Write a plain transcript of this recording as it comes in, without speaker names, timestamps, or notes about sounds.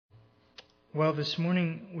Well, this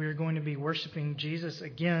morning we're going to be worshiping Jesus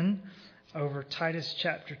again over Titus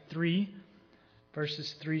chapter 3,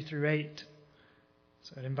 verses 3 through 8.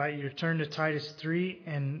 So I'd invite you to turn to Titus 3,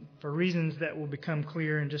 and for reasons that will become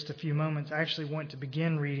clear in just a few moments, I actually want to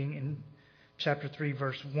begin reading in chapter 3,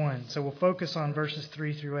 verse 1. So we'll focus on verses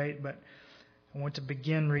 3 through 8, but I want to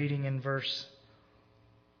begin reading in verse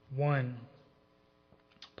 1.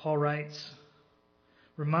 Paul writes,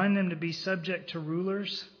 "Remind them to be subject to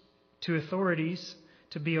rulers, to authorities,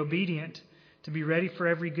 to be obedient, to be ready for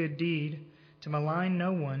every good deed, to malign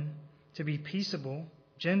no one, to be peaceable,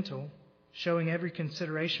 gentle, showing every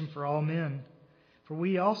consideration for all men. For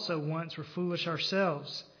we also once were foolish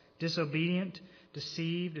ourselves, disobedient,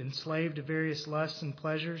 deceived, enslaved to various lusts and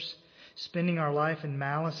pleasures, spending our life in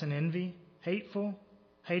malice and envy, hateful,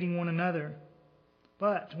 hating one another.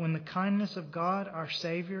 But when the kindness of God, our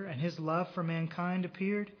Savior, and His love for mankind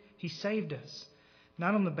appeared, He saved us,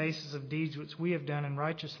 not on the basis of deeds which we have done in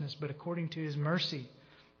righteousness, but according to His mercy,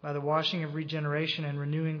 by the washing of regeneration and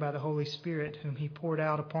renewing by the Holy Spirit, whom He poured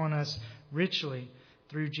out upon us richly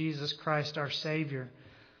through Jesus Christ our Savior,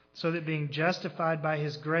 so that being justified by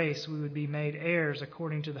His grace, we would be made heirs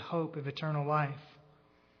according to the hope of eternal life.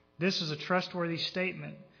 This is a trustworthy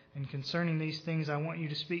statement, and concerning these things I want you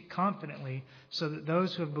to speak confidently, so that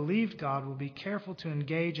those who have believed God will be careful to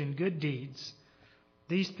engage in good deeds.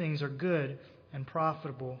 These things are good and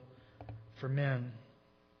profitable for men."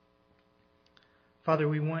 Father,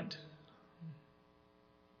 we want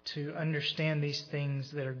to understand these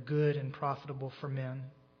things that are good and profitable for men.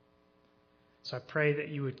 So I pray that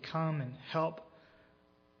you would come and help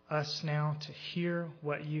us now to hear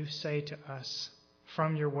what you say to us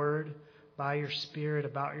from your word, by your Spirit,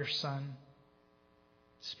 about your Son.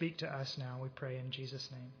 Speak to us now, we pray in Jesus'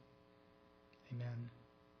 name. Amen.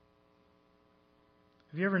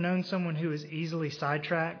 Have you ever known someone who is easily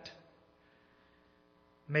sidetracked?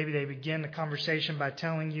 Maybe they begin the conversation by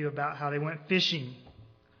telling you about how they went fishing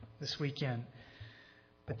this weekend.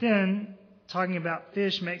 But then, talking about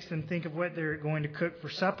fish makes them think of what they're going to cook for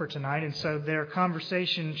supper tonight, and so their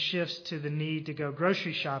conversation shifts to the need to go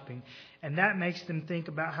grocery shopping. And that makes them think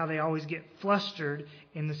about how they always get flustered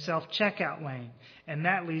in the self-checkout lane. And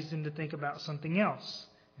that leads them to think about something else,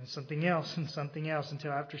 and something else, and something else,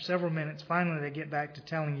 until after several minutes, finally they get back to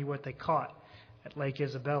telling you what they caught at Lake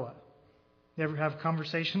Isabella. You ever have a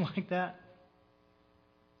conversation like that?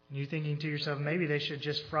 And you're thinking to yourself, maybe they should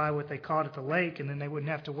just fry what they caught at the lake, and then they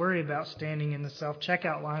wouldn't have to worry about standing in the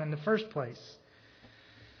self-checkout line in the first place.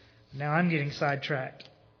 Now I'm getting sidetracked.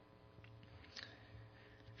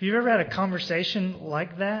 Have you ever had a conversation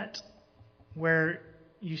like that, where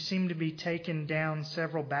you seem to be taken down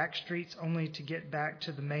several back streets only to get back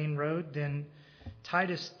to the main road? Then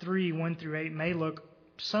Titus 3, 1 through 8 may look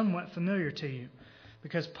somewhat familiar to you.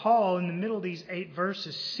 Because Paul, in the middle of these 8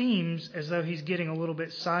 verses, seems as though he's getting a little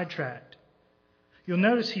bit sidetracked. You'll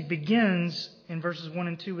notice he begins in verses 1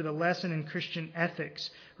 and 2 with a lesson in Christian ethics.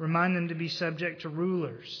 Remind them to be subject to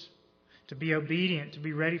rulers, to be obedient, to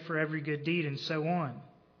be ready for every good deed, and so on.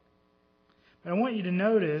 But I want you to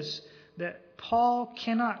notice that Paul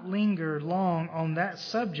cannot linger long on that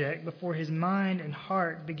subject before his mind and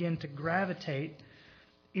heart begin to gravitate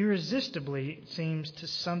irresistibly, it seems, to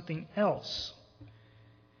something else.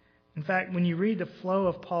 In fact, when you read the flow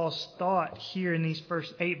of Paul's thought here in these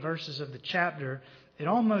first 8 verses of the chapter, it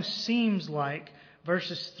almost seems like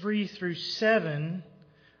verses 3 through 7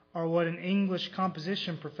 are what an English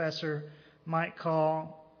composition professor might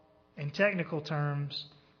call, in technical terms,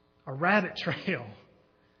 a rabbit trail.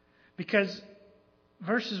 Because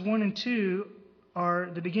verses 1 and 2 are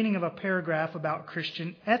the beginning of a paragraph about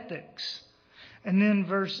Christian ethics. And then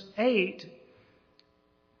verse 8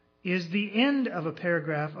 is the end of a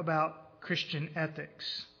paragraph about Christian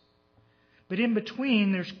ethics. But in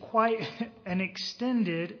between, there's quite an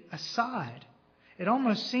extended aside. It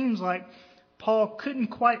almost seems like Paul couldn't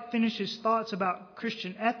quite finish his thoughts about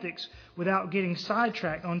Christian ethics without getting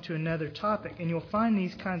sidetracked onto another topic. And you'll find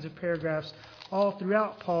these kinds of paragraphs all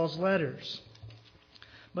throughout Paul's letters.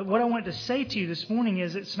 But what I want to say to you this morning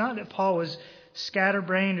is it's not that Paul was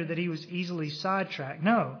scatterbrained or that he was easily sidetracked.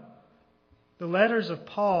 No. The letters of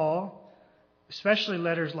Paul, especially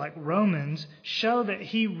letters like Romans, show that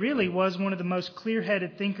he really was one of the most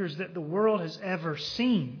clear-headed thinkers that the world has ever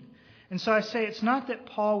seen. And so I say it's not that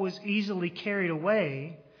Paul was easily carried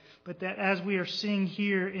away, but that as we are seeing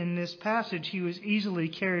here in this passage, he was easily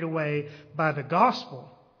carried away by the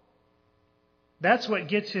gospel. That's what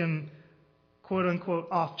gets him, quote-unquote,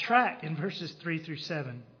 off track in verses 3 through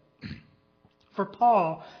 7. For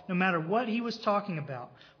Paul, no matter what he was talking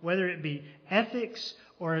about, whether it be ethics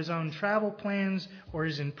or his own travel plans or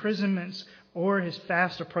his imprisonments or his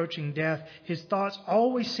fast approaching death, his thoughts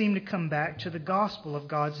always seem to come back to the gospel of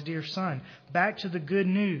God's dear Son, back to the good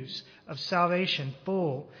news of salvation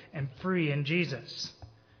full and free in Jesus.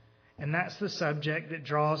 And that's the subject that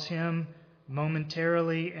draws him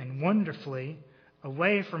momentarily and wonderfully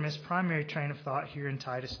away from his primary train of thought here in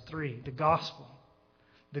Titus 3, the gospel,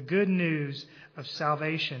 the good news of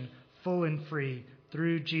salvation full and free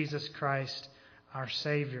through Jesus Christ, our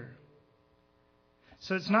Savior.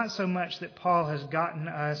 So it's not so much that Paul has gotten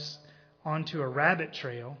us onto a rabbit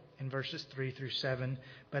trail in verses 3 through 7,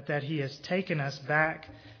 but that he has taken us back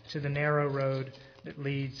to the narrow road that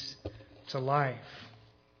leads to life.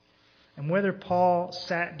 And whether Paul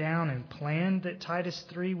sat down and planned that Titus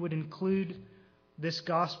 3 would include this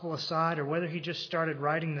gospel aside, or whether he just started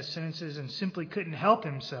writing the sentences and simply couldn't help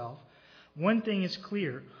himself, one thing is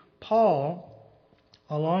clear. Paul,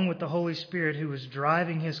 along with the Holy Spirit who was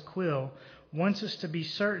driving his quill, wants us to be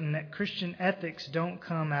certain that Christian ethics don't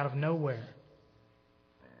come out of nowhere,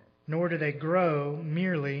 nor do they grow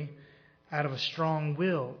merely out of a strong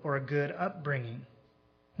will or a good upbringing.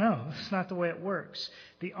 No, that's not the way it works.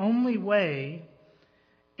 The only way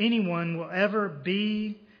anyone will ever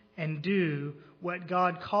be and do what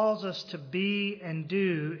God calls us to be and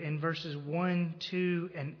do in verses 1, 2,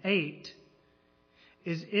 and 8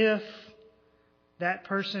 is if that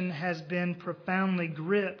person has been profoundly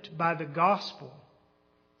gripped by the gospel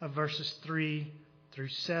of verses 3 through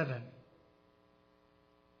 7.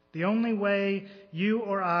 The only way you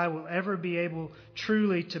or I will ever be able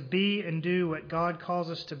truly to be and do what God calls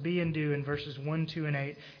us to be and do in verses 1, 2, and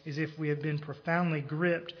 8 is if we have been profoundly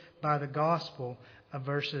gripped by the gospel of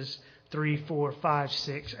verses 3, 4, 5,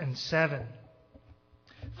 6, and 7.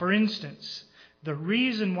 For instance, the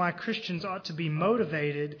reason why Christians ought to be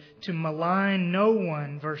motivated to malign no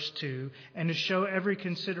one, verse 2, and to show every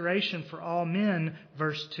consideration for all men,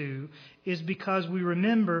 verse 2, is because we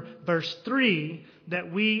remember, verse 3,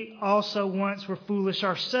 that we also once were foolish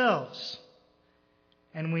ourselves.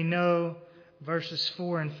 And we know, verses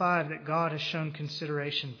 4 and 5, that God has shown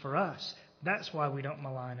consideration for us. That's why we don't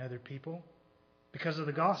malign other people, because of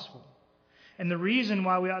the gospel. And the reason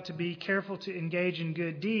why we ought to be careful to engage in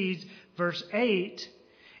good deeds, verse 8,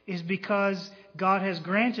 is because God has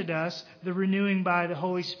granted us the renewing by the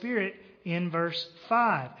Holy Spirit in verse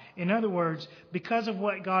 5. In other words, because of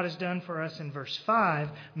what God has done for us in verse 5,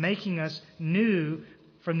 making us new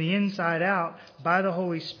from the inside out by the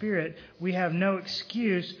Holy Spirit, we have no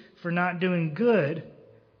excuse for not doing good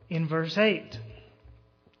in verse 8.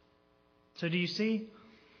 So do you see?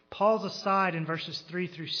 Paul's aside in verses 3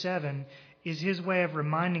 through 7 is his way of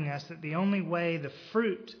reminding us that the only way the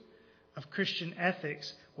fruit of Christian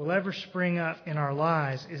ethics will ever spring up in our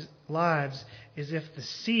lives is if the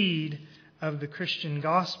seed of the Christian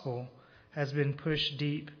gospel has been pushed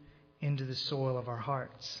deep into the soil of our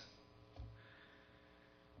hearts.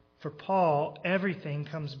 For Paul, everything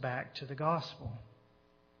comes back to the gospel.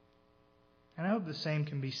 And I hope the same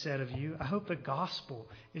can be said of you. I hope the gospel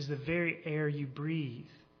is the very air you breathe.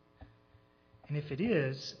 And if it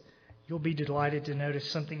is, you'll be delighted to notice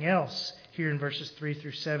something else here in verses 3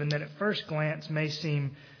 through 7 that at first glance may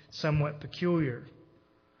seem somewhat peculiar.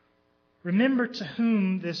 Remember to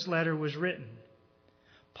whom this letter was written.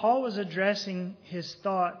 Paul was addressing his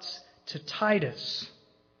thoughts to Titus,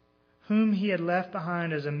 whom he had left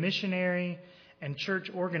behind as a missionary and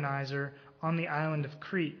church organizer on the island of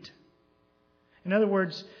Crete. In other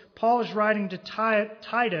words, Paul is writing to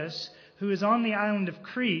Titus, who is on the island of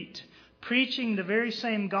Crete, preaching the very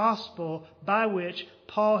same gospel by which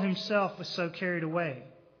Paul himself was so carried away.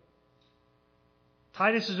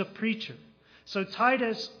 Titus is a preacher. So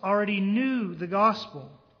Titus already knew the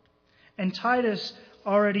gospel. And Titus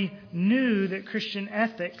already knew that Christian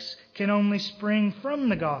ethics can only spring from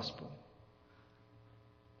the gospel.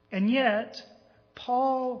 And yet,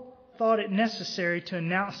 Paul thought it necessary to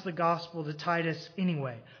announce the gospel to Titus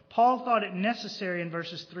anyway. Paul thought it necessary in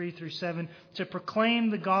verses 3 through 7 to proclaim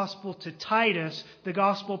the gospel to Titus, the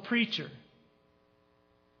gospel preacher.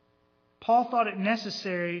 Paul thought it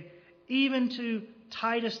necessary even to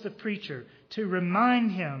Titus the preacher to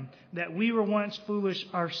remind him that we were once foolish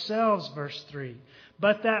ourselves, verse 3.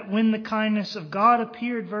 But that when the kindness of God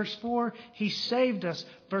appeared, verse 4, He saved us,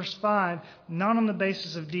 verse 5, not on the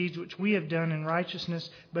basis of deeds which we have done in righteousness,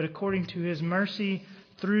 but according to His mercy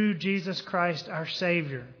through Jesus Christ our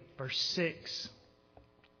Savior, verse 6.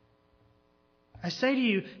 I say to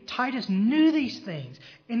you, Titus knew these things.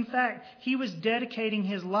 In fact, he was dedicating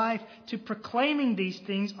his life to proclaiming these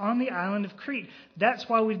things on the island of Crete. That's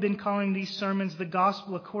why we've been calling these sermons the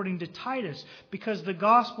gospel according to Titus, because the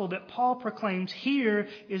gospel that Paul proclaims here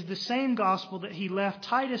is the same gospel that he left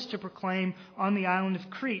Titus to proclaim on the island of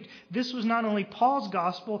Crete. This was not only Paul's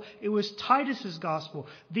gospel, it was Titus's gospel.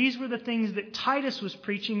 These were the things that Titus was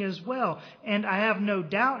preaching as well. And I have no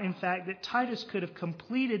doubt, in fact, that Titus could have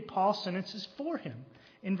completed Paul's sentences for him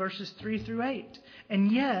in verses 3 through 8. And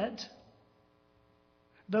yet,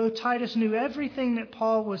 though Titus knew everything that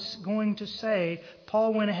Paul was going to say,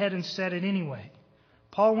 Paul went ahead and said it anyway.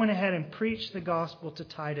 Paul went ahead and preached the gospel to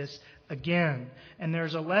Titus again. And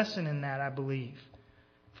there's a lesson in that, I believe,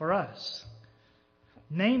 for us.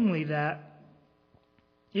 Namely that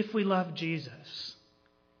if we love Jesus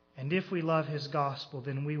and if we love His gospel,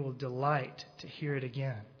 then we will delight to hear it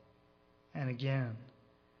again and again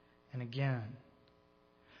and again.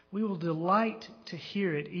 We will delight to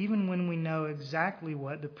hear it even when we know exactly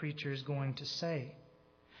what the preacher is going to say.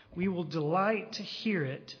 We will delight to hear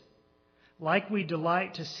it like we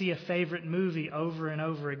delight to see a favorite movie over and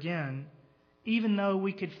over again, even though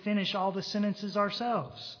we could finish all the sentences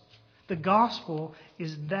ourselves. The gospel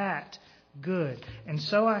is that good. And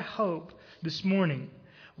so I hope this morning,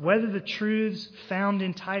 whether the truths found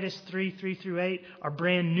in Titus 3 through 8 are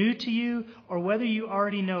brand new to you, or whether you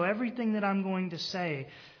already know everything that I'm going to say,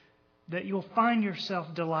 that you'll find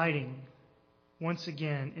yourself delighting once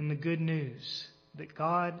again in the good news that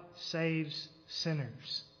God saves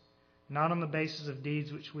sinners, not on the basis of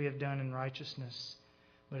deeds which we have done in righteousness,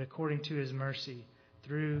 but according to His mercy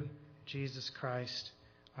through Jesus Christ,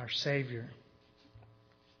 our Savior.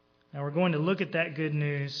 Now we're going to look at that good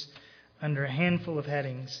news under a handful of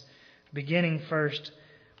headings, beginning first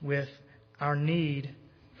with our need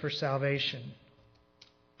for salvation.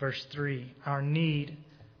 Verse 3, our need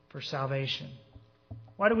for salvation.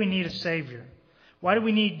 Why do we need a Savior? Why do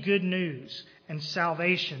we need good news and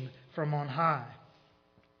salvation from on high?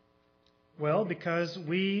 Well, because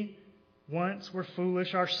we once were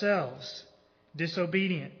foolish ourselves,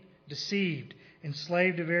 disobedient, deceived,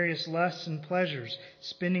 enslaved to various lusts and pleasures,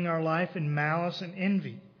 spending our life in malice and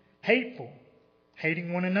envy, hateful,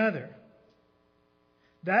 hating one another.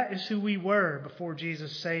 That is who we were before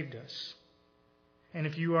Jesus saved us. And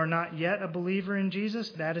if you are not yet a believer in Jesus,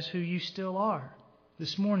 that is who you still are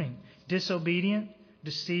this morning. Disobedient,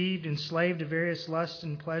 deceived, enslaved to various lusts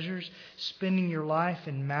and pleasures, spending your life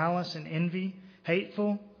in malice and envy,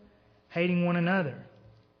 hateful, hating one another.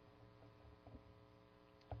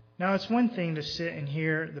 Now, it's one thing to sit and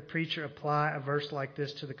hear the preacher apply a verse like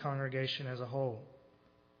this to the congregation as a whole.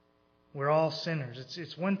 We're all sinners.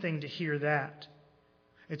 It's one thing to hear that.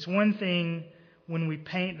 It's one thing when we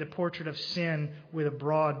paint the portrait of sin with a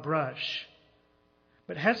broad brush.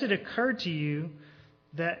 But has it occurred to you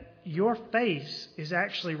that your face is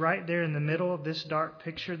actually right there in the middle of this dark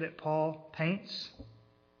picture that Paul paints?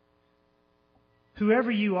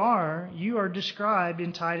 Whoever you are described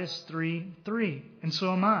in Titus 3:3, and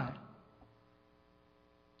so am I.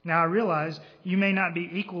 Now I realize you may not be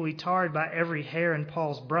equally tarred by every hair in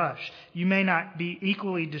Paul's brush. You may not be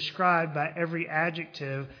equally described by every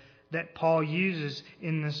adjective that Paul uses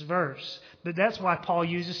in this verse. But that's why Paul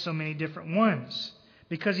uses so many different ones.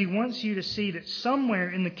 Because he wants you to see that somewhere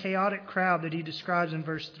in the chaotic crowd that he describes in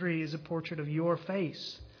verse 3 is a portrait of your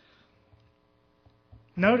face.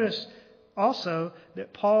 Notice also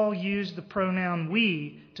that Paul used the pronoun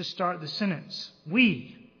we to start the sentence.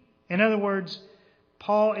 We. In other words,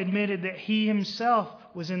 Paul admitted that he himself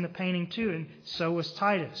was in the painting too, and so was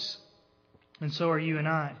Titus. And so are you and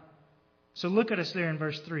I. So look at us there in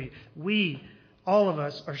verse 3. We, all of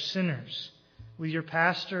us, are sinners, with your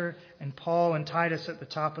pastor and Paul and Titus at the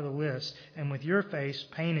top of the list, and with your face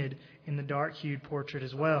painted in the dark-hued portrait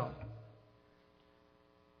as well.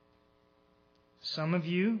 Some of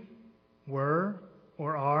you were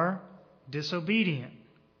or are disobedient.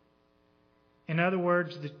 In other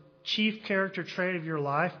words, the chief character trait of your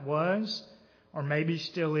life was, or maybe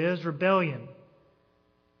still is, rebellion.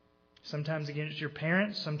 Sometimes against your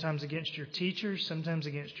parents, sometimes against your teachers, sometimes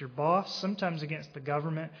against your boss, sometimes against the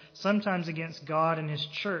government, sometimes against God and His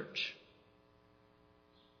church.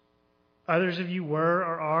 Others of you were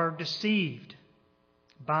or are deceived,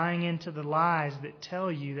 buying into the lies that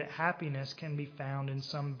tell you that happiness can be found in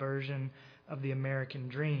some version of the American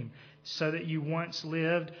dream, so that you once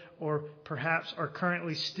lived, or perhaps are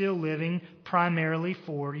currently still living, primarily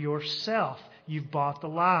for yourself. You've bought the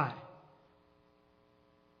lie.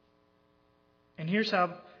 And here's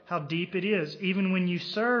how deep it is. Even when you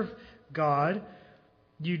serve God,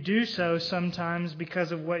 You do so sometimes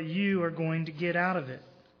because of what you are going to get out of it.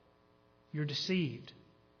 You're deceived.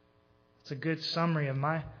 It's a good summary of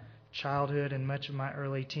my childhood and much of my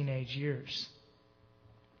early teenage years.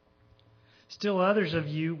 Still others of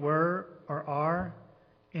you were or are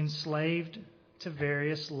enslaved to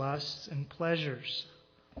various lusts and pleasures.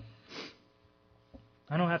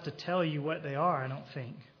 I don't have to tell you what they are, I don't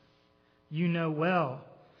think. You know well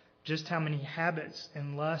just how many habits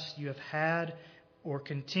and lusts you have had or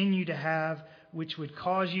continue to have, which would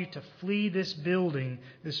cause you to flee this building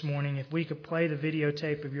this morning if we could play the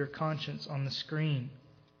videotape of your conscience on the screen.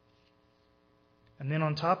 And then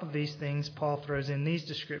on top of these things, Paul throws in these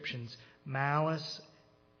descriptions: malice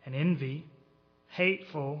and envy,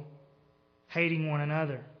 hateful, hating one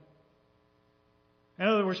another. In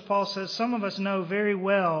other words, Paul says some of us know very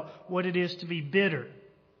well what it is to be bitter,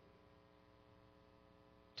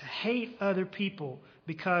 to hate other people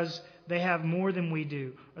because they have more than we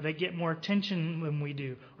do, or they get more attention than we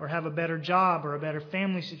do, or have a better job, or a better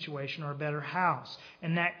family situation, or a better house.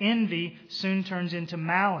 And that envy soon turns into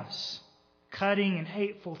malice, cutting and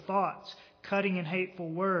hateful thoughts, cutting and hateful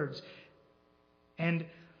words. And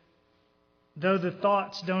though the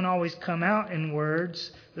thoughts don't always come out in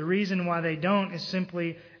words, the reason why they don't is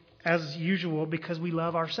simply, as usual, because we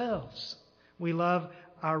love ourselves. We love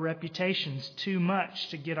our reputations too much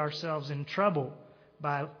to get ourselves in trouble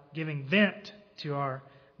by giving vent to our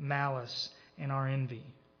malice and our envy.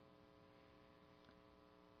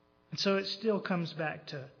 And so it still comes back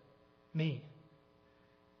to me,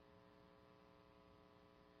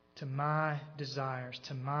 to my desires,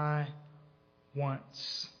 to my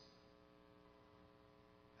wants.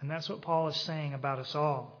 And that's what Paul is saying about us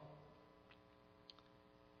all.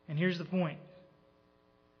 And here's the point.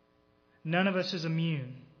 None of us is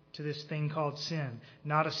immune to this thing called sin.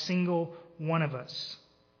 Not a single one of us.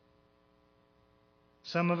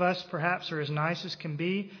 Some of us perhaps are as nice as can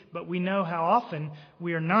be, but we know how often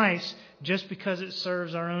we are nice just because it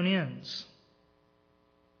serves our own ends.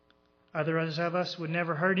 Others of us would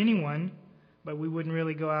never hurt anyone, but we wouldn't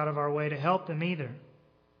really go out of our way to help them either.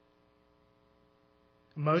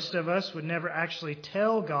 Most of us would never actually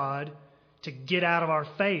tell God to get out of our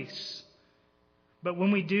face. But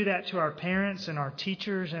when we do that to our parents and our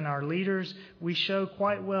teachers and our leaders, we show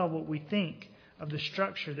quite well what we think of the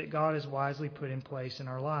structure that God has wisely put in place in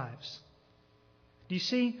our lives. Do you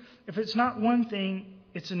see? If it's not one thing,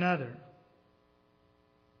 it's another.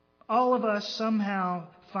 All of us somehow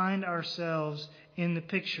find ourselves in the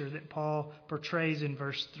picture that Paul portrays in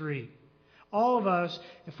verse 3. All of us,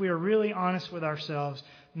 if we are really honest with ourselves,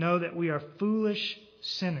 know that we are foolish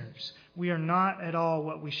sinners. We are not at all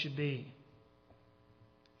what we should be.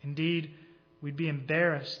 Indeed, we'd be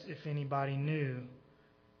embarrassed if anybody knew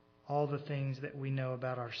all the things that we know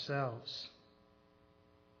about ourselves.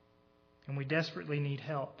 And we desperately need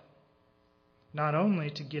help. Not only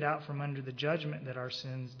to get out from under the judgment that our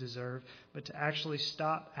sins deserve, but to actually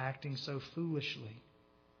stop acting so foolishly.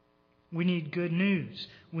 We need good news.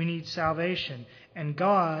 We need salvation. And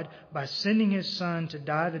God, by sending His Son to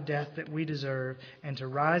die the death that we deserve and to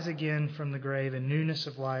rise again from the grave in newness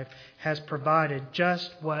of life, has provided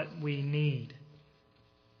just what we need.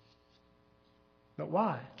 But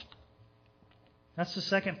why? That's the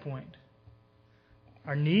second point.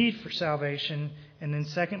 Our need for salvation, and then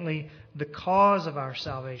secondly, the cause of our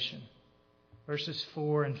salvation. Verses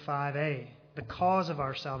 4 and 5a. The cause of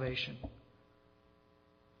our salvation.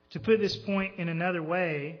 To put this point in another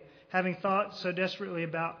way, having thought so desperately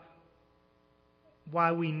about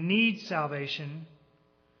why we need salvation,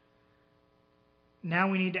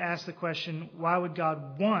 now we need to ask the question, why would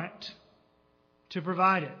God want to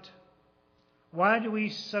provide it? Why do we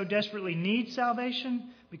so desperately need salvation?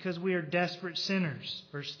 Because we are desperate sinners,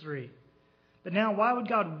 verse 3. But now, why would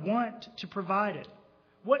God want to provide it?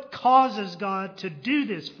 What causes God to do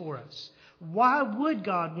this for us? Why would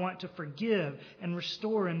God want to forgive and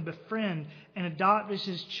restore and befriend and adopt as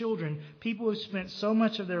His children people who spent so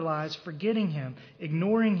much of their lives forgetting Him,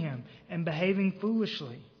 ignoring Him, and behaving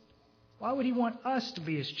foolishly? Why would He want us to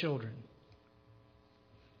be His children?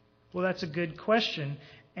 Well, that's a good question,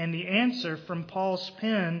 and the answer from Paul's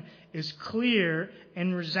pen is clear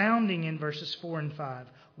and resounding in verses 4 and 5.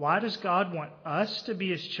 Why does God want us to be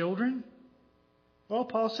His children? Well,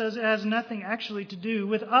 Paul says it has nothing actually to do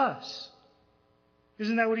with us.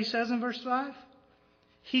 Isn't that what he says in verse 5?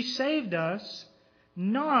 He saved us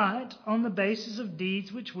not on the basis of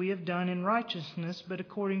deeds which we have done in righteousness, but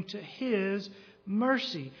according to His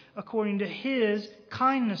mercy, according to His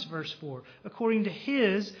kindness, verse 4, according to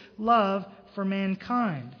His love for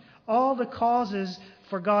mankind. All the causes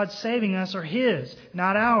for God saving us are His,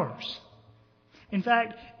 not ours. In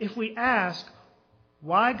fact, if we ask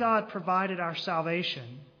why God provided our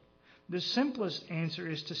salvation, the simplest answer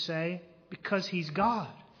is to say, because He's God.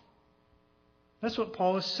 That's what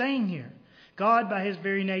Paul is saying here. God, by His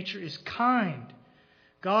very nature, is kind.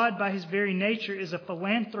 God, by His very nature, is a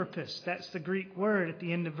philanthropist. That's the Greek word at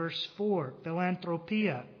the end of verse 4,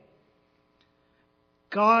 philanthropia.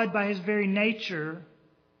 God, by His very nature,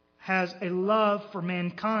 has a love for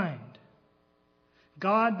mankind.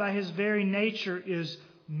 God, by His very nature, is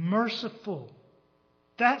merciful.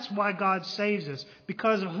 That's why God saves us,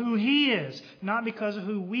 because of who He is, not because of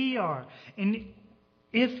who we are. And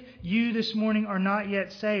if you this morning are not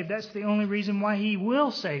yet saved, that's the only reason why He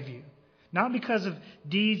will save you. Not because of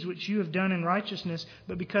deeds which you have done in righteousness,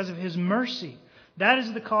 but because of His mercy. That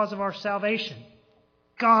is the cause of our salvation.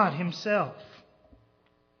 God Himself.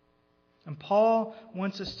 And Paul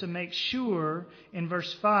wants us to make sure in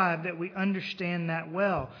verse 5 that we understand that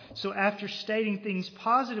well. So after stating things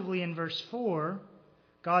positively in verse 4,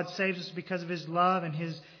 God saves us because of His love and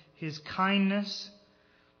His kindness,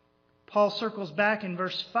 Paul circles back in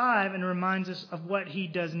verse 5 and reminds us of what he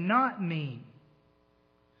does not mean.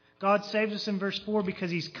 God saves us in verse 4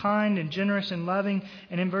 because He's kind and generous and loving.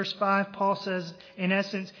 And in verse 5, Paul says, in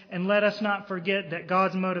essence, and let us not forget that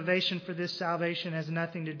God's motivation for this salvation has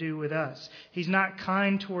nothing to do with us. He's not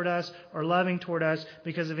kind toward us or loving toward us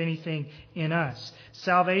because of anything in us.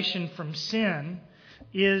 Salvation from sin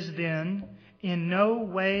is then in no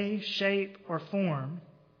way, shape, or form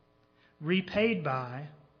repaid by,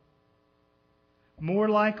 more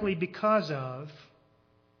likely because of,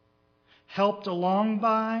 helped along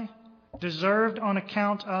by, deserved on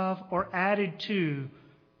account of, or added to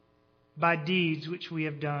by deeds which we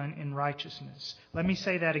have done in righteousness. Let me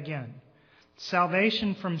say that again.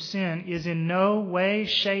 Salvation from sin is in no way,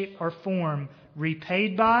 shape, or form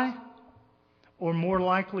repaid by, or more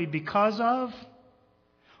likely because of,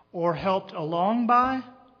 or helped along by,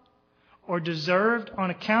 or deserved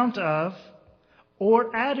on account of,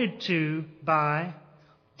 or added to by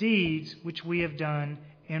deeds which we have done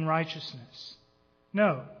in righteousness.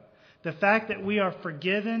 No, the fact that we are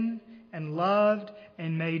forgiven and loved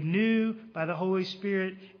and made new by the Holy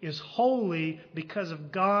Spirit is wholly because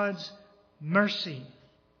of God's mercy.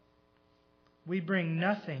 We bring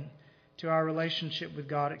nothing to our relationship with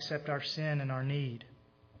God except our sin and our need.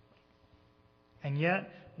 And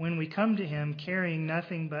yet, when we come to Him carrying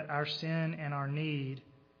nothing but our sin and our need,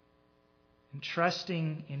 and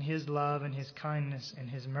trusting in His love and His kindness and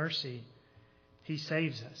His mercy, He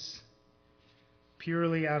saves us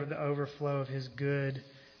purely out of the overflow of His good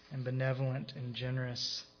and benevolent and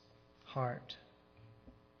generous heart.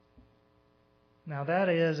 Now that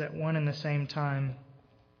is at one and the same time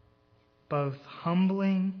both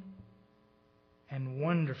humbling and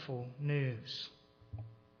wonderful news.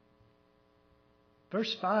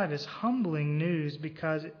 Verse 5 is humbling news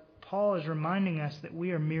because Paul is reminding us that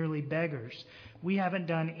we are merely beggars. We haven't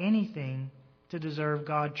done anything to deserve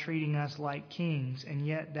God treating us like kings, and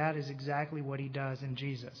yet that is exactly what He does in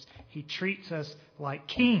Jesus. He treats us like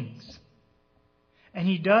kings. And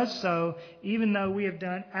He does so even though we have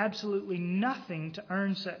done absolutely nothing to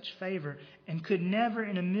earn such favor and could never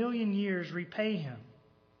in a million years repay Him.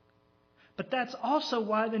 But that's also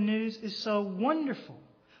why the news is so wonderful.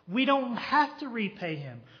 We don't have to repay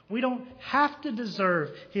Him. We don't have to deserve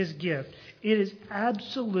His gift. It is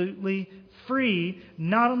absolutely free,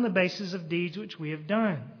 not on the basis of deeds which we have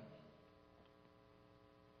done,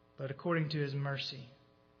 but according to His mercy.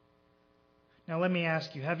 Now let me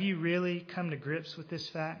ask you, have you really come to grips with this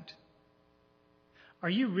fact? Are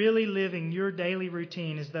you really living your daily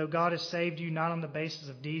routine as though God has saved you not on the basis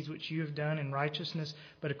of deeds which you have done in righteousness,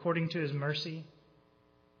 but according to His mercy?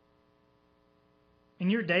 In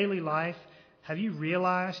your daily life, have you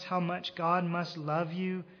realized how much God must love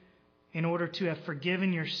you in order to have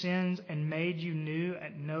forgiven your sins and made you new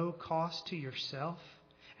at no cost to yourself,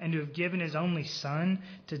 and to have given His only Son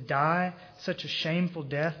to die such a shameful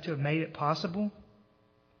death to have made it possible?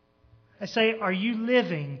 I say, are you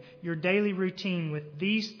living your daily routine with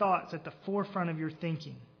these thoughts at the forefront of your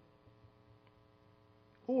thinking?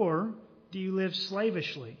 Or do you live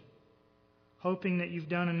slavishly, hoping that you've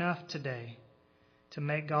done enough today to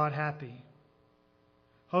make God happy,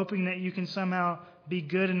 hoping that you can somehow be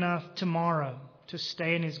good enough tomorrow to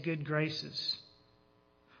stay in His good graces,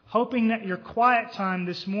 hoping that your quiet time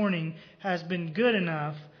this morning has been good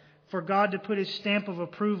enough for God to put His stamp of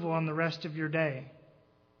approval on the rest of your day?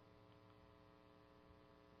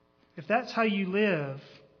 If that's how you live,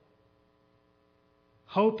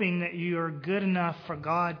 hoping that you are good enough for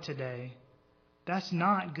God today, that's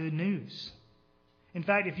not good news. In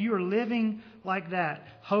fact, if you are living like that,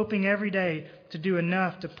 hoping every day to do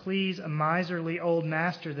enough to please a miserly old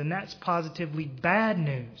master, then that's positively bad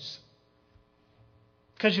news.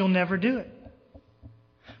 Because you'll never do it.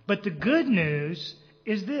 But the good news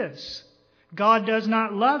is this. God does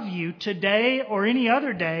not love you today or any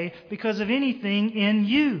other day because of anything in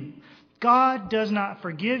you. God does not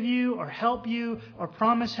forgive you or help you or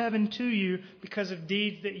promise heaven to you because of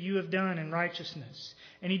deeds that you have done in righteousness.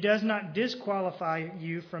 And He does not disqualify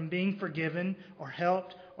you from being forgiven or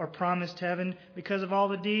helped or promised heaven because of all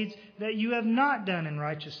the deeds that you have not done in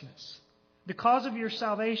righteousness. The cause of your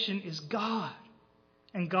salvation is God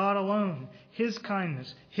and God alone. His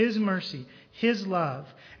kindness, His mercy, His love.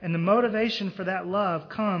 And the motivation for that love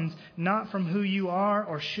comes not from who you are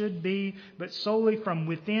or should be, but solely from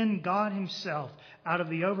within God Himself, out of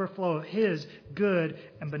the overflow of His good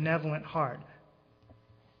and benevolent heart.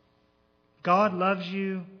 God loves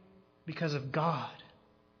you because of God,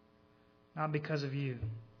 not because of you.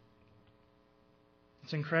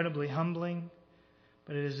 It's incredibly humbling,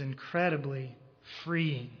 but it is incredibly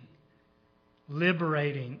freeing,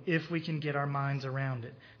 liberating if we can get our minds around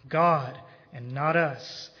it. God, and not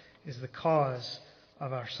us, is the cause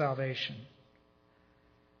of our salvation.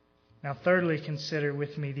 Now, thirdly, consider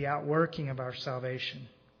with me the outworking of our salvation.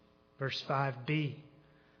 Verse 5b,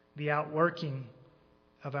 the outworking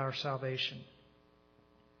of our salvation.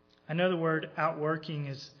 I know the word outworking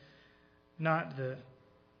is not the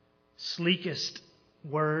sleekest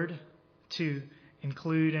word to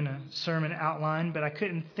include in a sermon outline, but I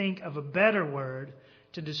couldn't think of a better word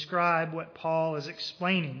to describe what Paul is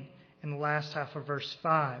explaining in the last half of verse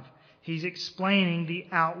 5. He's explaining the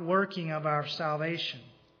outworking of our salvation.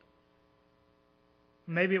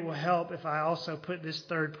 Maybe it will help if I also put this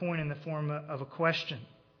third point in the form of a question.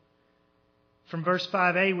 From verse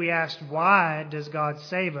 5a, we asked, why does God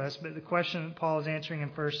save us? But the question that Paul is answering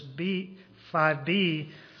in verse 5b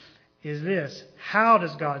is this: how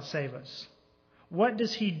does God save us? What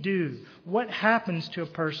does He do? What happens to a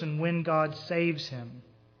person when God saves him?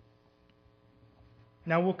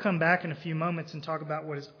 Now, we'll come back in a few moments and talk about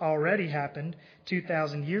what has already happened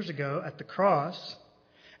 2,000 years ago at the cross.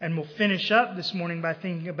 And we'll finish up this morning by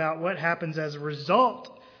thinking about what happens as a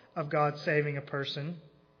result of God saving a person.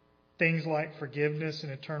 Things like forgiveness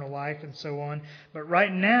and eternal life and so on. But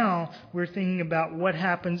right now, we're thinking about what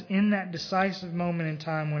happens in that decisive moment in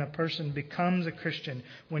time when a person becomes a Christian,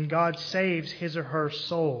 when God saves his or her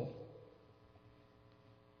soul.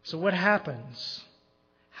 So what happens?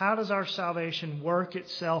 How does our salvation work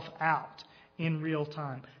itself out in real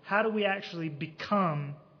time? How do we actually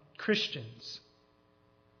become Christians?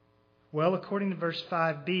 Well, according to verse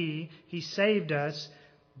 5b, He saved us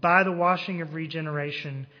by the washing of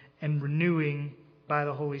regeneration and renewing by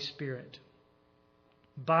the Holy Spirit.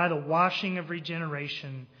 By the washing of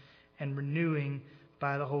regeneration and renewing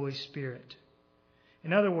by the Holy Spirit.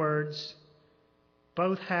 In other words,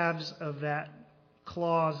 both halves of that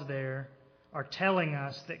clause there are telling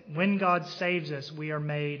us that when God saves us, we are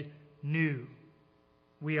made new.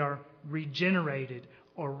 We are regenerated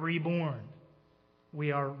or reborn.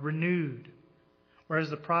 We are renewed. Or as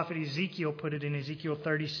the prophet Ezekiel put it in Ezekiel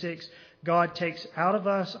 36, God takes out of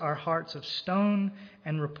us our hearts of stone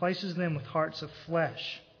and replaces them with hearts of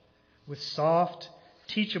flesh, with soft,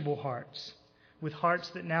 teachable hearts, with hearts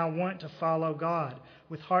that now want to follow God,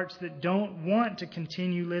 with hearts that don't want to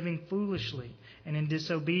continue living foolishly and in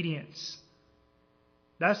disobedience.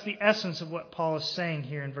 That's the essence of what Paul is saying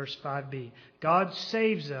here in verse 5b. God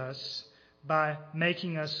saves us by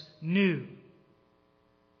making us new.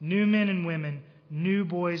 New men and women, new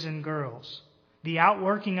boys and girls. The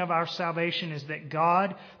outworking of our salvation is that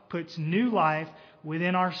God puts new life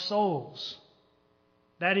within our souls.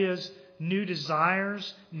 That is, new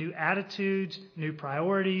desires, new attitudes, new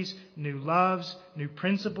priorities, new loves, new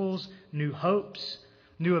principles, new hopes,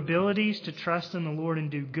 new abilities to trust in the Lord and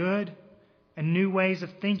do good, and new ways of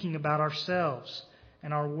thinking about ourselves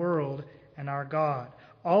and our world and our God.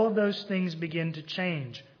 All of those things begin to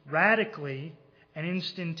change radically and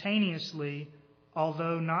instantaneously,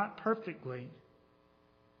 although not perfectly,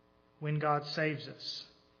 when God saves us.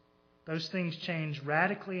 Those things change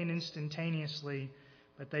radically and instantaneously,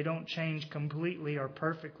 but they don't change completely or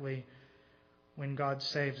perfectly when God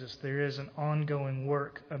saves us. There is an ongoing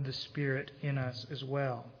work of the Spirit in us as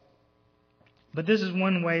well. But this is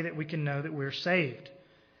one way that we can know that we're saved.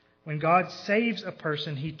 When God saves a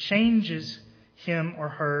person, He changes him or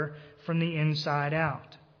her from the inside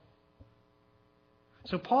out.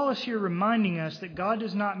 So Paul is here reminding us that God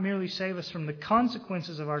does not merely save us from the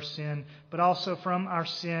consequences of our sin, but also from our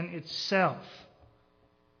sin itself.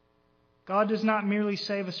 God does not merely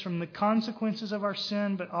save us from the consequences of our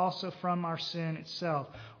sin, but also from our sin itself.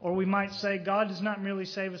 Or we might say God does not merely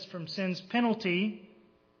save us from sin's penalty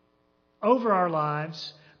over our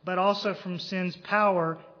lives, but also from sin's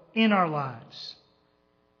power in our lives.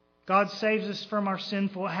 God saves us from our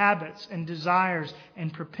sinful habits and desires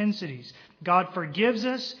and propensities. God forgives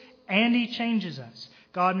us and He changes us.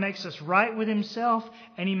 God makes us right with Himself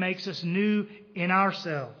and He makes us new in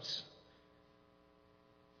ourselves.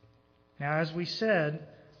 Now, as we said,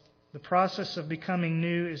 the process of becoming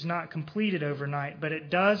new is not completed overnight, but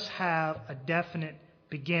it does have a definite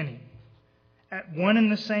beginning. At one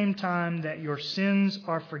and the same time that your sins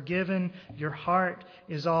are forgiven, your heart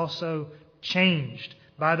is also changed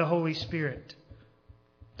by the Holy Spirit.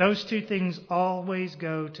 Those two things always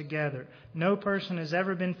go together. No person has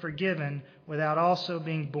ever been forgiven without also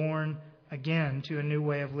being born again to a new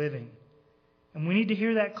way of living. And we need to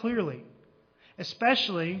hear that clearly,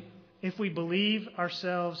 especially if we believe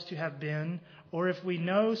ourselves to have been, or if we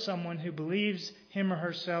know someone who believes him or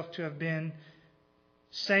herself to have been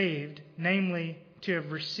saved, namely to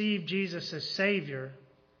have received Jesus as Savior,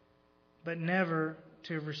 but never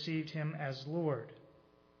to have received Him as Lord.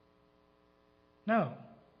 No.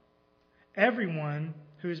 Everyone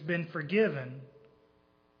who has been forgiven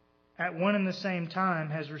at one and the same time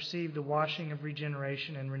has received the washing of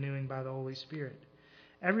regeneration and renewing by the Holy Spirit.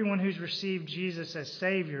 Everyone who's received Jesus as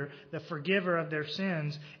Savior, the forgiver of their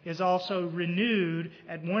sins, is also renewed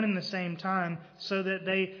at one and the same time so that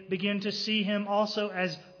they begin to see Him also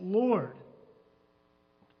as Lord.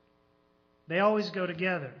 They always go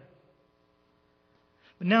together.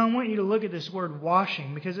 But now I want you to look at this word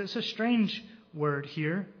washing, because it's a strange word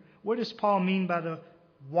here. What does Paul mean by the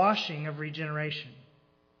washing of regeneration?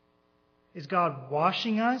 Is God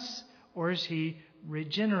washing us, or is He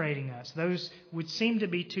regenerating us? Those would seem to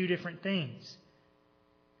be two different things.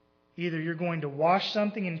 Either you're going to wash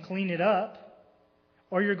something and clean it up,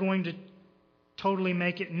 or you're going to totally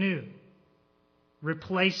make it new.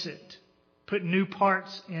 Replace it. Put new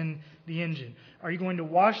parts in the engine. Are you going to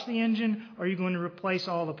wash the engine, or are you going to replace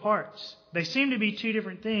all the parts? They seem to be two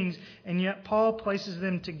different things, and yet Paul places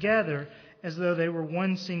them together as though they were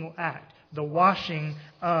one single act. The washing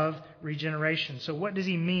of regeneration. So what does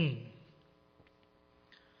he mean?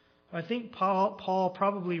 I think Paul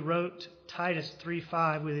probably wrote Titus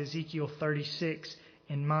 3:5 with Ezekiel 36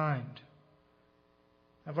 in mind.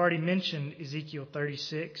 I've already mentioned Ezekiel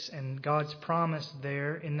 36 and God's promise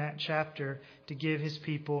there in that chapter to give His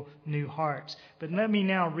people new hearts. But let me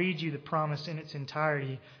now read you the promise in its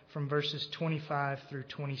entirety from verses 25 through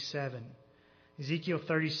 27. Ezekiel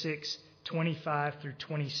 36:25 through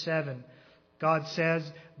 27. God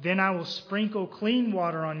says, "Then I will sprinkle clean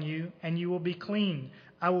water on you, and you will be clean.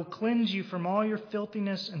 I will cleanse you from all your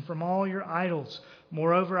filthiness and from all your idols.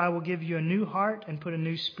 Moreover, I will give you a new heart and put a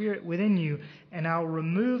new spirit within you, and I will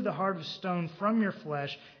remove the heart of stone from your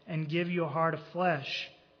flesh and give you a heart of flesh.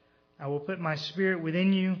 I will put my spirit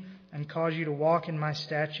within you and cause you to walk in my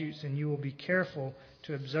statutes, and you will be careful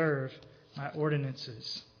to observe my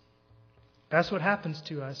ordinances." That's what happens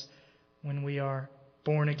to us when we are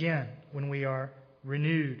born again, when we are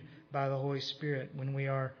renewed by the Holy Spirit, when we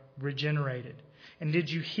are regenerated. And did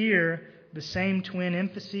you hear the same twin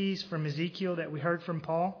emphases from Ezekiel that we heard from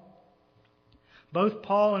Paul? Both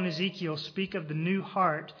Paul and Ezekiel speak of the new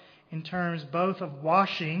heart in terms both of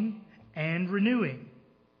washing and renewing.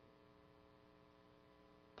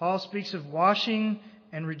 Paul speaks of washing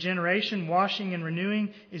and regeneration, washing and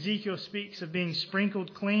renewing. Ezekiel speaks of being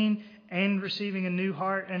sprinkled clean and receiving a new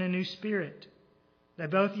heart and a new spirit. They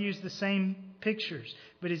both use the same pictures,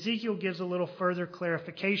 but Ezekiel gives a little further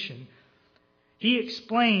clarification. He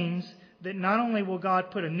explains that not only will God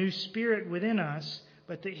put a new spirit within us,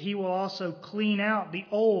 but that He will also clean out the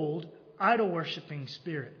old idol-worshiping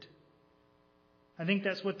spirit. I think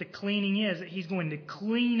that's what the cleaning is, that He's going to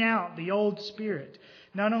clean out the old spirit.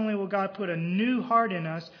 Not only will God put a new heart in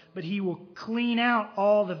us, but He will clean out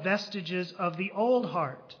all the vestiges of the old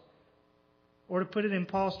heart. Or to put it in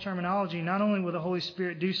Paul's terminology, not only will the Holy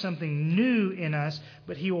Spirit do something new in us,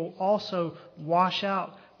 but He will also wash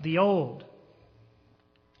out the old.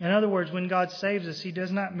 In other words, when God saves us, He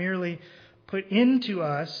does not merely put into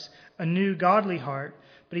us a new godly heart,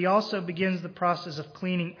 but He also begins the process of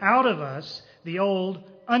cleaning out of us the old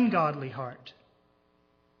ungodly heart.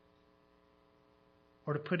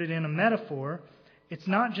 Or to put it in a metaphor, it's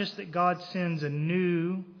not just that God sends a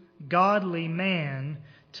new godly man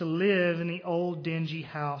to live in the old dingy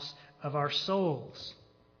house of our souls.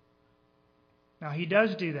 Now, He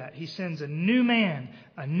does do that. He sends a new man,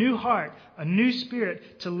 a new heart, a new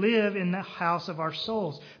spirit to live in the house of our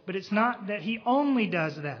souls. But it's not that He only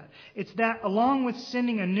does that. It's that along with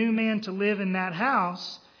sending a new man to live in that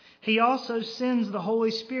house, He also sends the Holy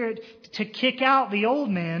Spirit to kick out the old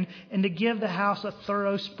man and to give the house a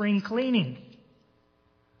thorough spring cleaning.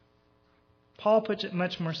 Paul puts it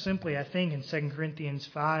much more simply, I think, in 2 Corinthians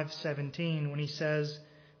 5:17 when he says,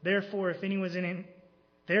 Therefore, if anyone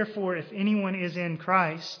is in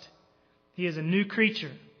Christ, he is a new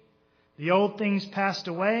creature. The old things passed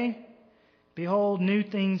away. Behold, new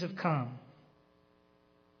things have come.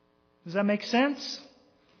 Does that make sense?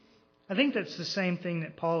 I think that's the same thing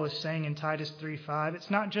that Paul is saying in Titus 3:5.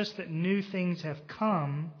 It's not just that new things have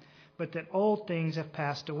come, but that old things have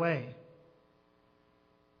passed away.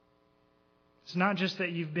 It's not just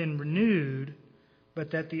that you've been renewed,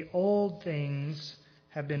 but that the old things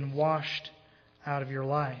have been washed out of your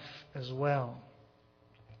life as well.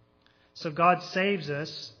 So God saves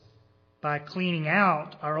us by cleaning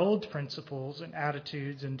out our old principles and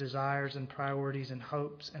attitudes and desires and priorities and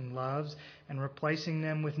hopes and loves and replacing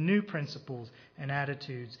them with new principles and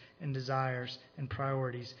attitudes and desires and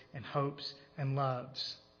priorities and hopes and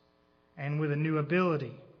loves, and with a new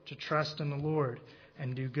ability to trust in the Lord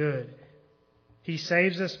and do good. He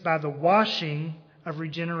saves us by the washing of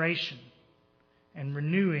regeneration and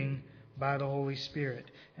renewing by the Holy Spirit.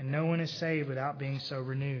 And no one is saved without being so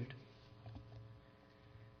renewed.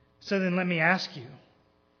 So then let me ask you,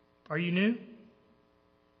 are you new?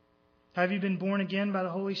 Have you been born again by the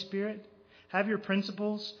Holy Spirit? Have your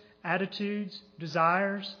principles, attitudes,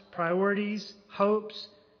 desires, priorities, hopes,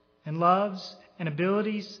 and loves and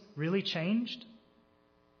abilities really changed?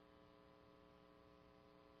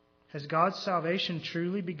 Has God's salvation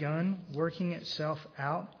truly begun working itself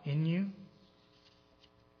out in you?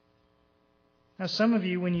 Now, some of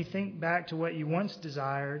you, when you think back to what you once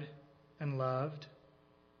desired and loved,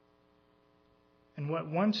 and what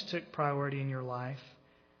once took priority in your life,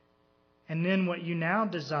 and then what you now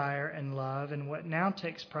desire and love, and what now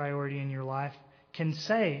takes priority in your life, can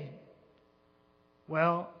say,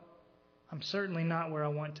 well, I'm certainly not where I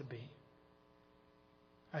want to be.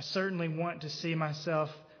 I certainly want to see myself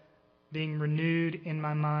being renewed in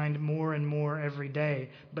my mind more and more every day.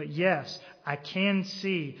 But yes, I can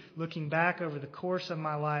see, looking back over the course of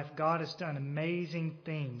my life, God has done amazing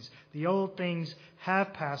things. The old things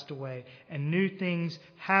have passed away, and new things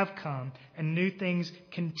have come, and new things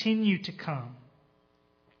continue to come.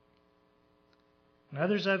 And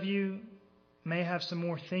others of you may have some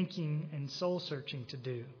more thinking and soul searching to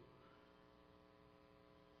do.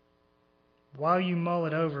 While you mull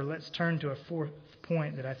it over, let's turn to a fourth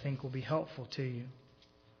point that I think will be helpful to you.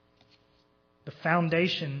 The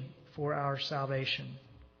foundation for our salvation.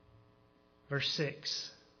 Verse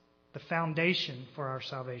 6. The foundation for our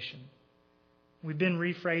salvation. We've been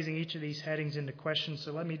rephrasing each of these headings into questions,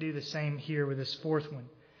 so let me do the same here with this fourth one.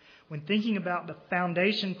 When thinking about the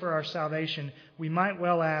foundation for our salvation, we might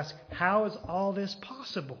well ask, how is all this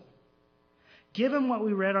possible? Given what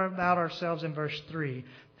we read about ourselves in verse 3,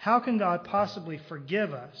 how can God possibly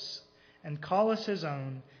forgive us and call us His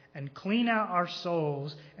own and clean out our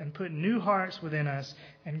souls and put new hearts within us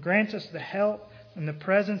and grant us the help and the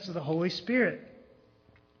presence of the Holy Spirit?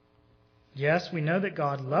 Yes, we know that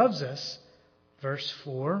God loves us, verse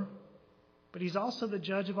 4, but He's also the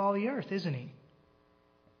judge of all the earth, isn't He?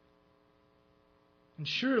 And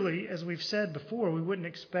surely, as we've said before, we wouldn't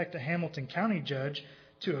expect a Hamilton County judge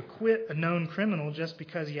to acquit a known criminal just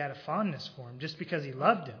because he had a fondness for him, just because he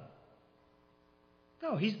loved him.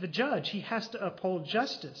 No, He's the judge. He has to uphold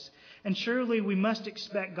justice. And surely we must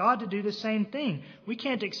expect God to do the same thing. We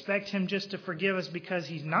can't expect Him just to forgive us because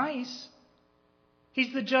He's nice.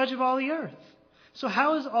 He's the judge of all the earth. So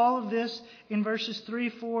how is all of this in verses 3,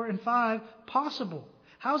 4, and 5 possible?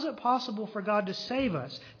 How is it possible for God to save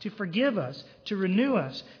us, to forgive us, to renew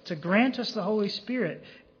us, to grant us the Holy Spirit,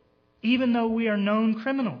 even though we are known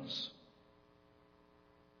criminals?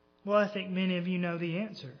 Well, I think many of you know the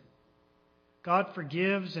answer. God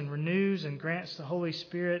forgives and renews and grants the Holy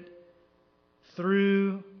Spirit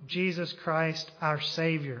through Jesus Christ, our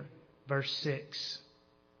Savior. Verse 6.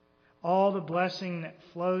 All the blessing that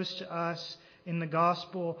flows to us in the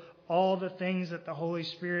gospel, all the things that the Holy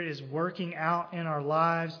Spirit is working out in our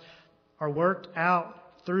lives are worked out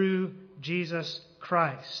through Jesus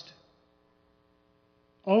Christ.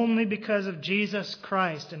 Only because of Jesus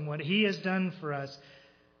Christ and what He has done for us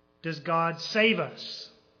does God save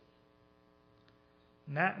us.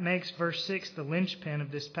 And that makes verse 6 the linchpin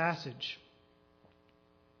of this passage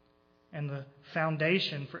and the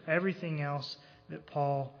foundation for everything else that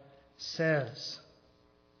Paul says.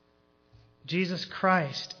 Jesus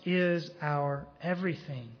Christ is our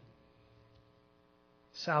everything.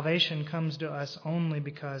 Salvation comes to us only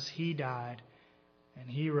because He died and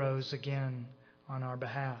He rose again on our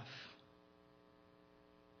behalf.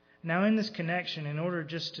 Now, in this connection, in order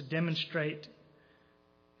just to demonstrate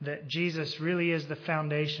that Jesus really is the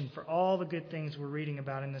foundation for all the good things we're reading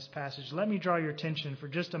about in this passage, let me draw your attention for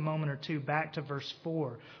just a moment or two back to verse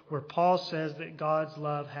 4, where Paul says that God's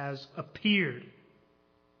love has appeared.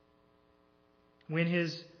 When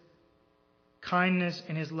His kindness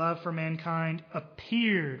and His love for mankind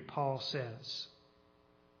appeared, Paul says.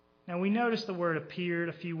 Now, we noticed the word appeared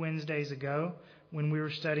a few Wednesdays ago when we were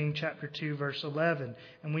studying chapter 2, verse 11.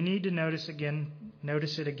 And we need to notice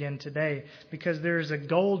it again today, because there is a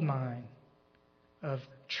gold mine of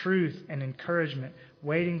truth and encouragement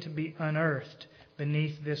waiting to be unearthed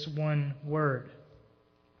beneath this one word.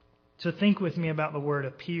 So think with me about the word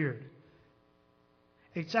appeared.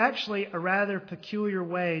 It's actually a rather peculiar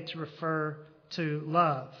way to refer to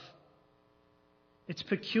love. It's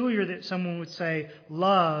peculiar that someone would say,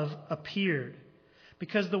 love appeared.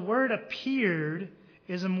 Because the word appeared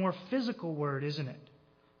is a more physical word, isn't it?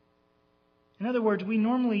 In other words, we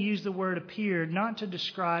normally use the word appeared not to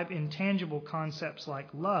describe intangible concepts like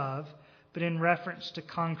love, but in reference to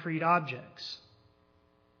concrete objects.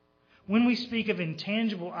 When we speak of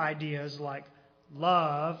intangible ideas like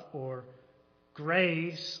love or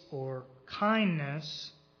grace or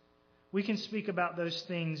kindness, we can speak about those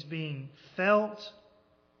things being felt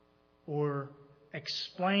or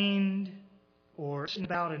explained or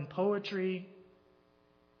about in poetry.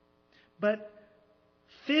 But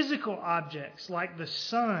physical objects like the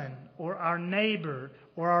sun or our neighbor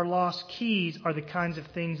or our lost keys are the kinds of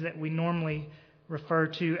things that we normally refer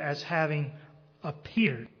to as having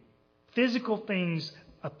appeared. Physical things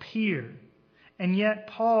appear. And yet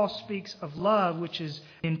Paul speaks of love, which is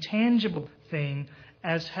an intangible thing,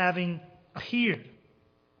 as having appeared.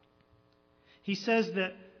 He says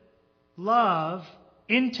that love,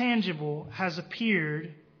 intangible, has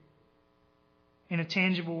appeared in a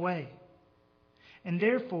tangible way. And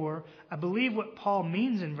therefore, I believe what Paul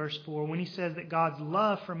means in verse 4 when he says that God's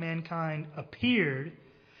love for mankind appeared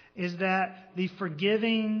is that the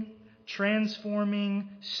forgiving, transforming,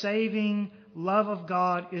 saving love of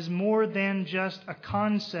God is more than just a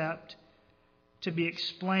concept to be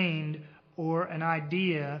explained or an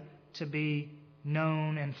idea to be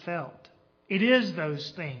known and felt. It is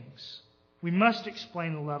those things. We must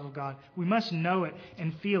explain the love of God. We must know it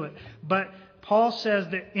and feel it. But Paul says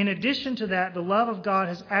that in addition to that, the love of God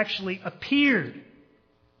has actually appeared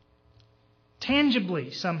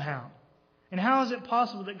tangibly somehow. And how is it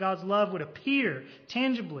possible that God's love would appear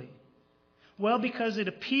tangibly? Well, because it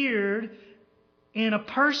appeared in a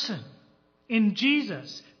person, in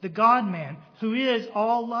Jesus, the God-man, who is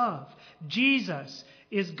all love. Jesus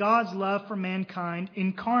is God's love for mankind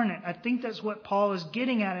incarnate. I think that's what Paul is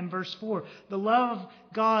getting at in verse 4. The love of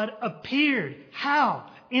God appeared.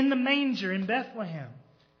 How? In the manger in Bethlehem.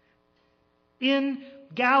 In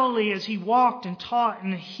Galilee as He walked and taught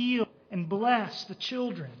and healed and blessed the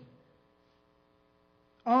children.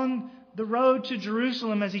 On the road to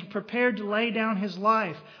Jerusalem as He prepared to lay down His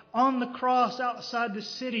life. On the cross outside the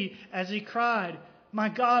city as He cried, my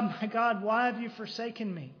God, why have you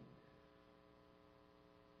forsaken me?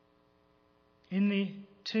 In the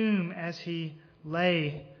tomb as He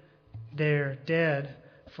lay there dead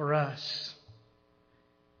for us.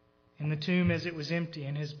 In the tomb as it was empty,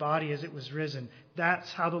 and His body as it was risen.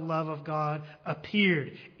 That's how the love of God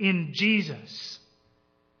appeared in Jesus.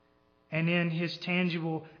 And in His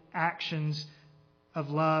tangible actions of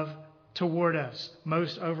love toward us.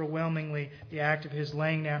 Most overwhelmingly, the act of His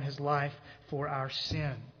laying down His life for our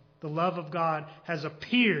sin. The love of God has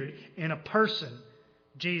appeared in a person,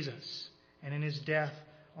 Jesus, and in His death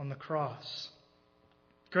on the cross.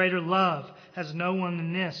 Greater love has no one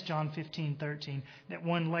than this, John 15:13, that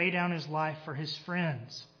one lay down his life for his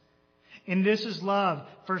friends. And this is love,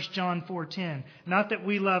 1 John 4:10. Not that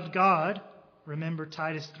we loved God, remember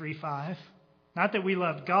Titus 3:5. Not that we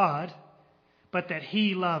loved God, but that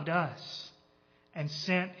He loved us and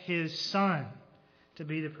sent His Son to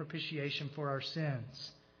be the propitiation for our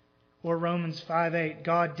sins. Or Romans 5:8,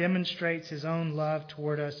 God demonstrates His own love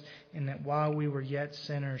toward us in that while we were yet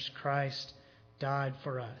sinners, Christ died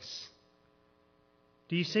for us.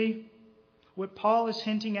 Do you see? What Paul is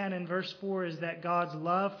hinting at in verse 4 is that God's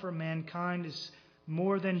love for mankind is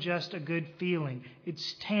more than just a good feeling.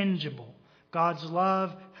 It's tangible. God's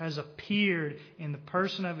love has appeared in the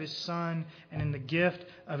person of His Son and in the gift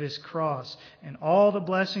of His cross. And all the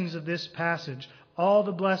blessings of this passage, all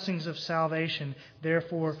the blessings of salvation,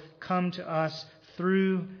 therefore, come to us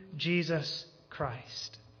through Jesus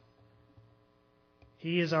Christ.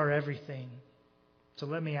 He is our everything. So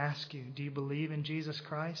let me ask you, do you believe in Jesus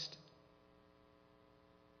Christ?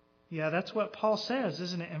 Yeah, that's what Paul says,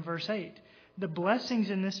 isn't it, in verse 8? The blessings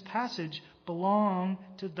in this passage belong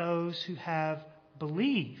to those who have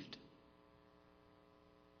believed.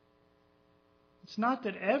 It's not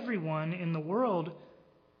that everyone in the world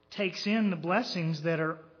takes in the blessings that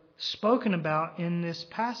are spoken about in this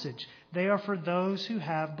passage. They are for those who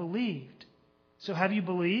have believed. So have you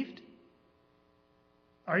believed?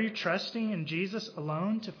 Are you trusting in Jesus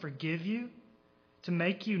alone to forgive you, to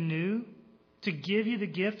make you new, to give you the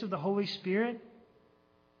gift of the Holy Spirit?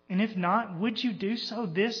 And if not, would you do so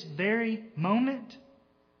this very moment?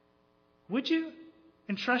 Would you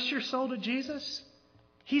entrust your soul to Jesus?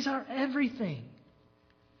 He's our everything.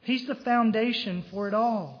 He's the foundation for it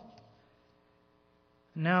all.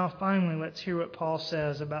 Now, finally, let's hear what Paul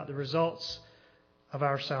says about the results of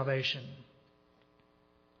our salvation.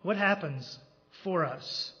 What happens for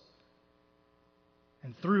us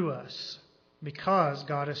and through us because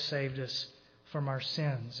God has saved us from our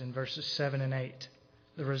sins in verses 7 and 8?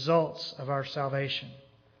 The results of our salvation.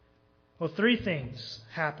 Well, three things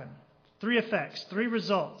happen. Three effects, three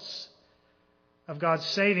results of God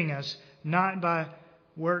saving us, not by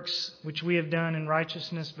works which we have done in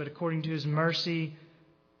righteousness, but according to His mercy,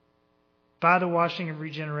 by the washing of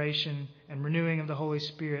regeneration and renewing of the Holy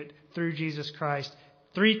Spirit through Jesus Christ.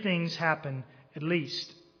 Three things happen at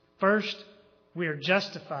least. First, we are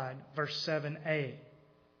justified, verse 7a.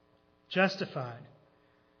 Justified.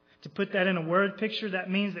 To put that in a word picture, that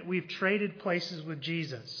means that we've traded places with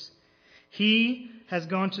Jesus. He has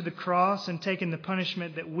gone to the cross and taken the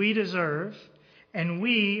punishment that we deserve, and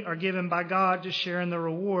we are given by God to share in the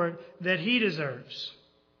reward that He deserves.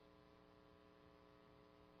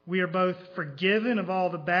 We are both forgiven of all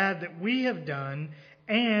the bad that we have done,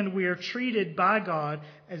 and we are treated by God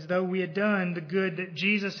as though we had done the good that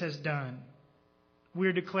Jesus has done. We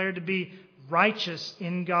are declared to be righteous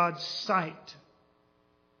in God's sight.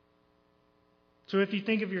 So if you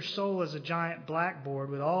think of your soul as a giant blackboard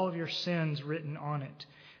with all of your sins written on it,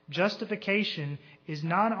 justification is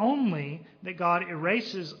not only that God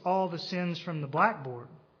erases all the sins from the blackboard.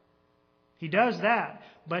 He does that,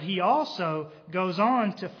 but He also goes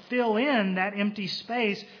on to fill in that empty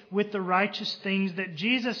space with the righteous things that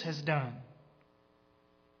Jesus has done.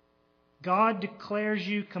 God declares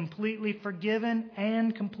you completely forgiven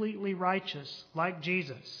and completely righteous, like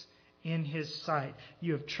Jesus, in His sight.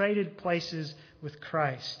 You have traded places with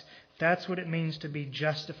Christ. That's what it means to be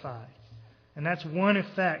justified. And that's one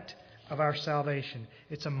effect of our salvation.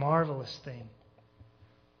 It's a marvelous thing.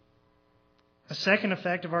 A second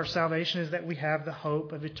effect of our salvation is that we have the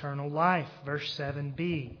hope of eternal life. Verse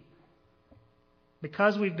 7b.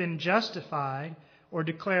 Because we've been justified or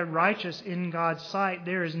declared righteous in God's sight,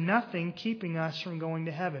 there is nothing keeping us from going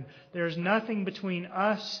to heaven. There is nothing between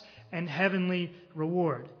us and heavenly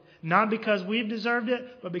reward. Not because we've deserved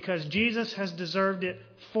it, but because Jesus has deserved it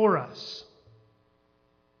for us.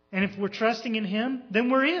 And if we're trusting in Him, then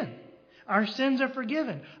we're in. Our sins are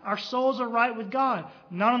forgiven. Our souls are right with God,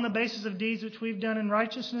 not on the basis of deeds which we've done in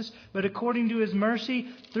righteousness, but according to His mercy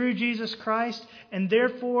through Jesus Christ. And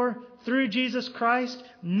therefore, through Jesus Christ,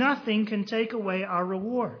 nothing can take away our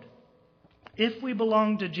reward. If we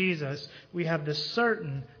belong to Jesus, we have the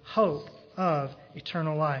certain hope of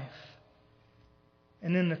eternal life.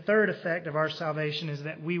 And then the third effect of our salvation is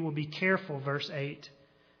that we will be careful, verse 8,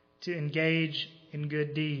 to engage in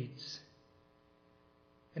good deeds.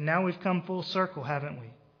 And now we've come full circle, haven't we?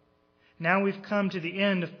 Now we've come to the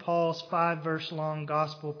end of Paul's 5-verse-long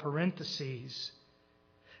gospel parentheses.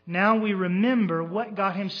 Now we remember what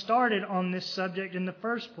got him started on this subject in the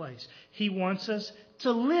first place. He wants us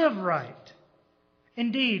to live right.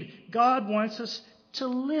 Indeed, God wants us to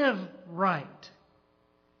live right.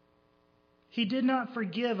 He did not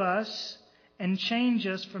forgive us and change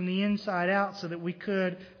us from the inside out so that we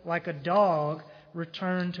could, like a dog,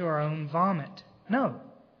 return to our own vomit. No.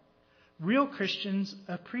 Real Christians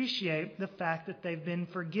appreciate the fact that they've been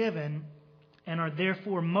forgiven and are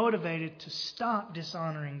therefore motivated to stop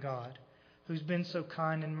dishonoring God, who's been so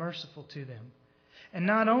kind and merciful to them. And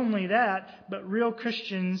not only that, but real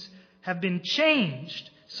Christians have been changed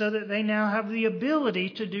so that they now have the ability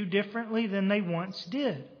to do differently than they once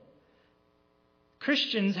did.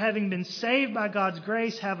 Christians, having been saved by God's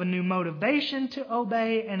grace, have a new motivation to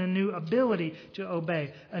obey and a new ability to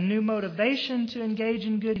obey. A new motivation to engage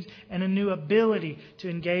in good deeds and a new ability to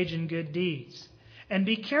engage in good deeds. And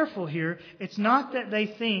be careful here. It's not that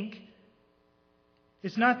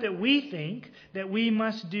we think that we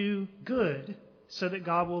must do good so that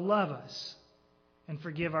God will love us. and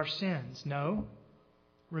forgive our sins. No.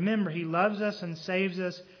 Remember, He loves us and saves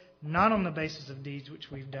us not on the basis of deeds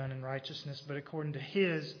which we've done in righteousness, but according to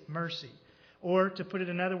His mercy. Or, to put it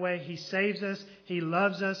another way, He saves us, He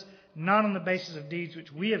loves us, not on the basis of deeds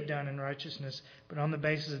which we have done in righteousness, but on the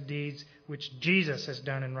basis of deeds which Jesus has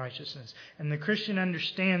done in righteousness. And the Christian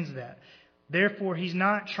understands that. Therefore, he's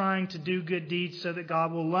not trying to do good deeds so that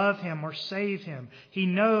God will love him or save him. He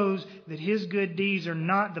knows that his good deeds are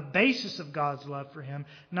not the basis of God's love for him,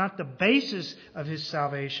 not the basis of his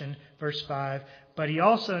salvation, verse 5. But he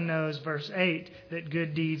also knows, verse 8, that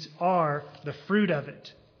good deeds are the fruit of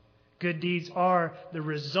it. Good deeds are the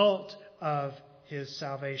result of his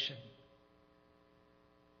salvation.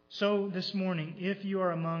 So this morning, if you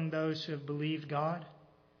are among those who have believed God,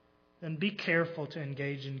 then be careful to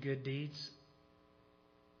engage in good deeds.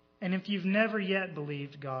 And if you've never yet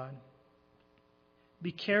believed God,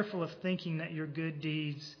 be careful of thinking that your good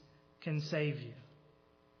deeds can save you.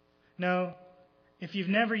 No, if you've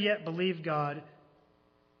never yet believed God,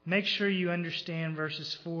 make sure you understand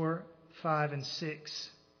verses 4, 5, and 6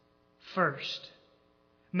 first.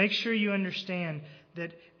 Make sure you understand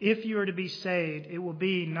that if you are to be saved, it will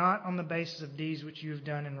be not on the basis of deeds which you have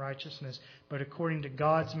done in righteousness, but according to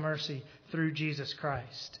God's mercy through Jesus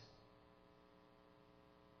Christ.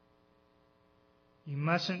 You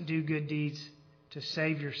mustn't do good deeds to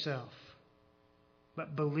save yourself,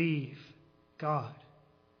 but believe God.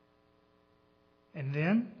 And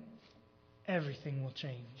then everything will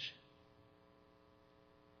change.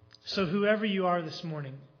 So whoever you are this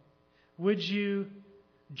morning, would you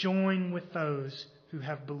join with those who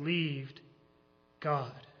have believed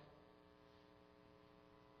God?